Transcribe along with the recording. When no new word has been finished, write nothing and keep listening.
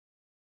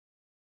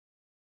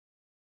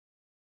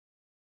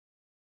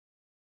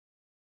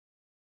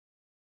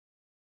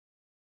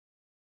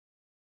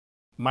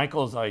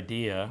Michael's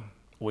idea,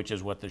 which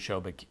is what the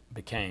show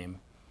became,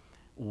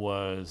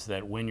 was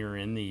that when you're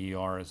in the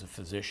ER as a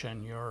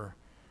physician, you're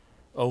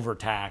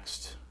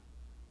overtaxed.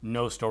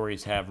 No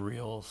stories have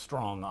real,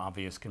 strong,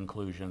 obvious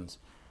conclusions.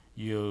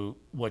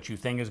 What you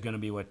think is going to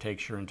be what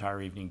takes your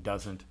entire evening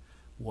doesn't.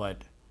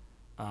 What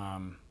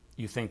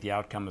you think the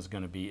outcome is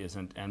going to be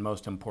isn't. And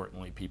most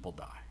importantly, people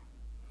die.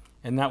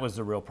 And that was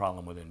the real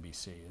problem with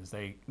NBC, is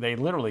they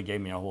literally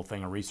gave me a whole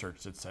thing of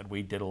research that said,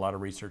 we did a lot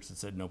of research that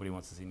said nobody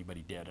wants to see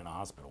anybody dead in a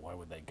hospital. Why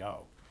would they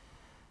go?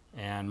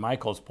 And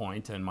Michael's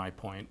point and my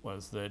point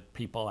was that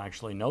people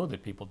actually know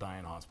that people die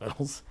in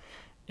hospitals,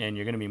 and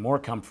you're going to be more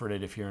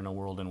comforted if you're in a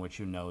world in which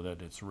you know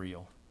that it's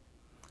real.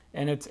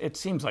 And it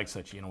seems like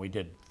such, we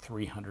did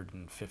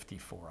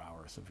 354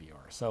 hours of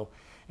ER. So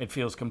it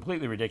feels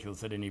completely ridiculous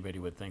that anybody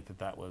would think that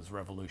that was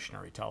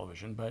revolutionary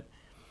television. But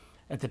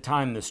at the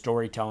time, the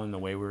storytelling, the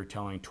way we were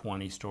telling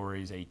 20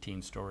 stories,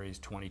 18 stories,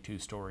 22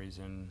 stories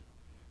in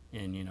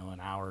an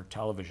hour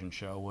television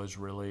show was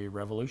really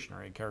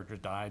revolutionary. Characters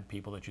died,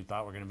 people that you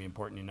thought were going to be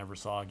important you never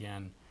saw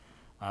again.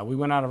 We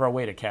went out of our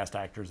way to cast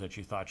actors that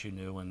you thought you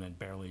knew and then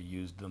barely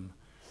used them.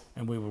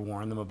 And we would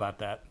warn them about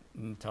that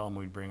and tell them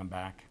we'd bring them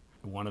back.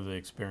 One of the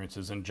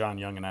experiences, and John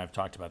Young and I have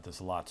talked about this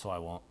a lot,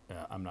 so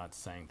I'm not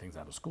saying things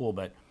out of school,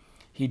 but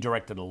he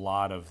directed a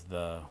lot of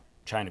the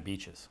China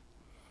Beaches.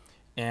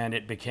 And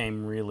it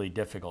became really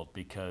difficult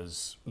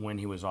because when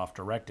he was off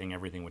directing,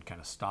 everything would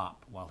kind of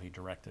stop while he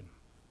directed.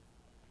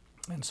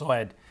 And so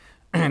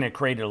and it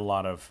created a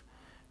lot of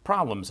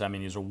problems. I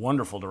mean, he's a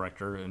wonderful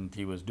director and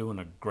he was doing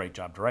a great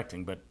job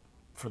directing, but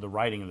for the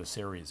writing of the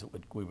series,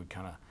 we would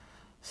kind of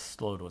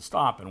slow to a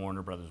stop and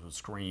Warner Brothers would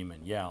scream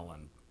and yell.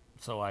 And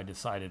so I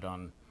decided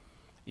on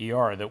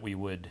ER that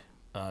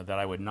that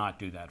I would not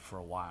do that for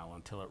a while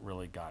until it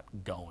really got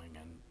going.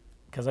 And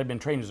because I'd been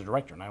trained as a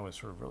director and I always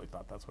sort of really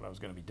thought that's what I was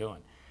going to be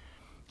doing.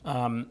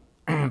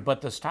 But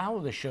the style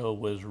of the show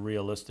was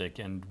realistic,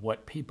 and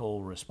what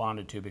people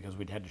responded to, because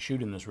we'd had to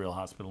shoot in this real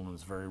hospital in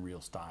this very real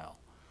style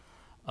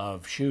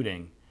of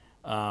shooting,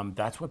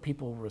 that's what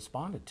people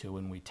responded to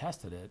when we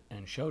tested it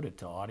and showed it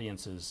to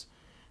audiences.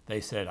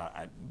 They said,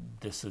 I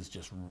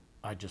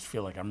just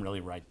feel like I'm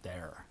really right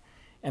there.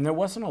 And there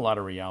wasn't a lot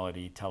of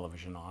reality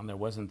television on. There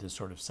wasn't this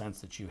sort of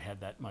sense that you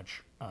had that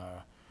much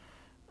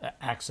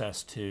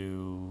access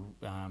to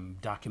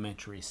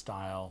documentary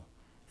style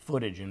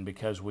footage, and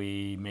because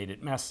we made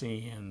it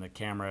messy and the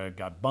camera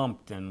got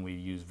bumped and we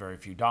used very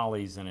few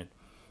dollies and it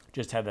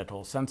just had that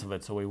whole sense of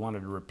it, so we wanted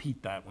to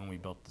repeat that when we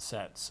built the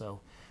set. So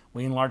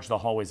we enlarged the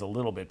hallways a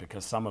little bit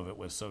because some of it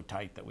was so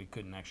tight that we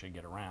couldn't actually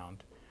get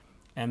around.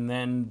 And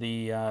then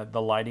the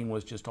lighting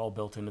was just all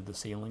built into the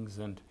ceilings,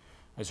 and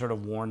I sort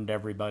of warned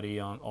everybody,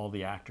 on all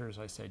the actors,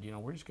 I said,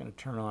 we're just going to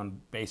turn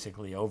on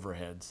basically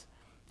overheads.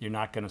 You're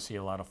not going to see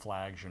a lot of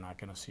flags. You're not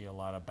going to see a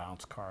lot of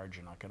bounce cards.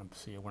 We're not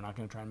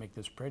going to try and make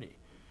this pretty.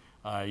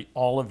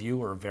 All of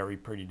you are very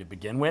pretty to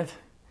begin with,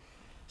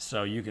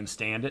 so you can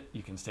stand it.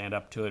 You can stand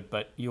up to it,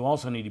 but you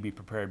also need to be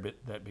prepared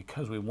that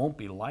because we won't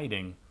be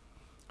lighting,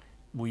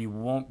 we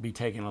won't be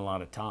taking a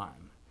lot of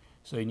time.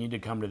 So you need to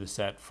come to the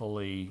set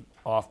fully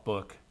off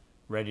book,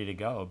 ready to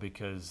go,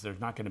 because there's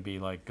not going to be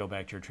like, go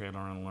back to your trailer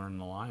and learn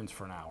the lines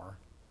for an hour.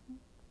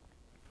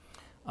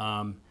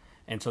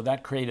 And so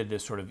that created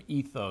this sort of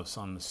ethos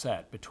on the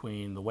set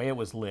between the way it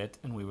was lit,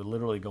 and we would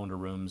literally go into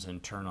rooms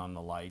and turn on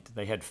the light.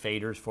 They had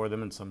faders for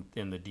them, and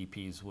the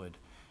DPs would,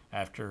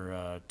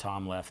 after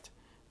Tom left,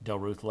 Del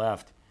Ruth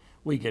left,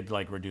 we could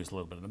like reduce a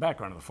little bit in the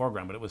background or the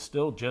foreground, but it was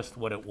still just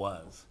what it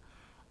was.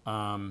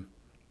 And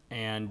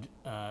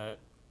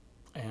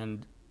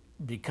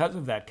because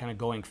of that kind of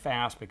going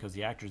fast, because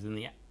the actors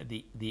and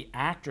the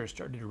actors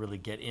started to really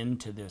get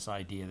into this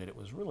idea that it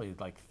was really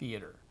like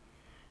theater,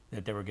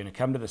 that they were going to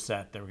come to the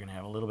set, they were going to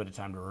have a little bit of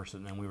time to rehearse it,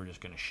 and then we were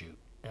just going to shoot,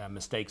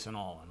 mistakes and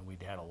all. And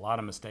we'd had a lot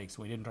of mistakes.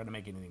 We didn't try to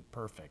make anything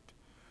perfect.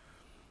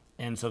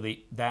 And so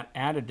that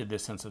added to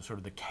this sense of sort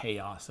of the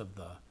chaos of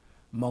the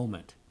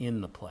moment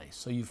in the place.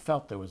 So you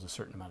felt there was a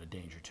certain amount of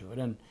danger to it.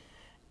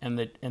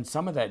 And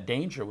some of that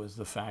danger was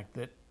the fact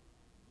that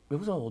it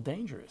was a little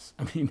dangerous.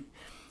 I mean,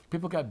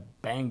 people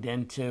got banged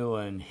into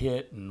and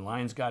hit, and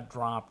lines got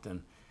dropped,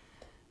 and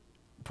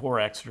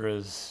poor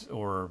extras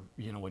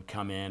would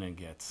come in and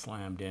get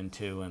slammed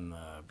into, and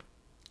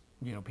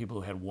people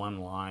who had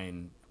one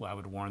line, well, I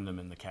would warn them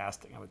in the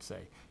casting. I would say,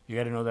 you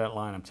got to know that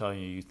line. I'm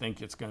telling you, you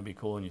think it's going to be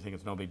cool and you think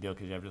it's no big deal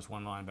because you have just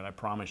one line, but I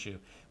promise you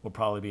we'll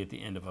probably be at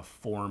the end of a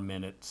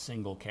 4-minute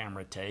single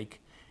camera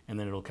take, and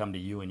then it'll come to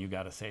you and you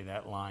got to say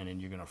that line and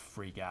you're going to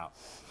freak out.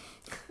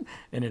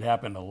 And it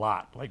happened a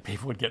lot. Like,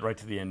 people would get right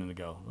to the end and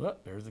go, oh,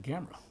 there's the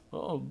camera.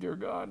 Oh, dear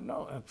God,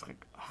 no. That's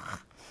like, ugh.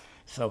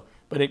 So,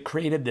 but it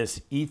created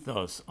this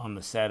ethos on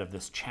the set of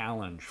this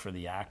challenge for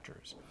the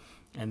actors.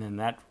 And then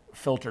that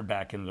filtered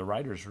back into the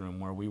writer's room,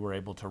 where we were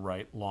able to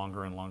write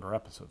longer and longer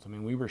episodes. I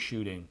mean, we were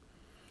shooting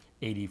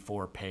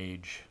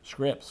 84-page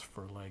scripts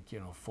for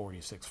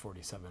 46,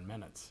 47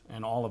 minutes.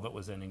 And all of it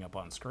was ending up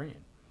on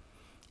screen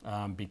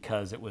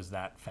because it was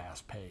that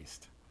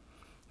fast-paced.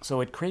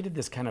 So it created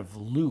this kind of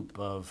loop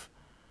of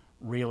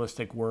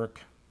realistic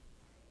work,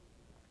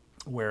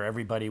 where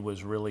everybody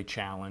was really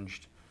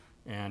challenged,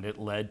 and it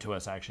led to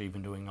us actually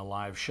even doing a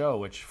live show,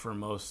 which for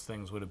most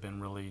things would have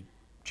been really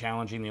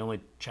challenging. The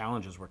only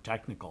challenges were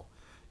technical.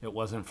 It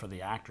wasn't for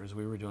the actors.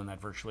 We were doing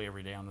that virtually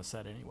every day on the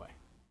set anyway.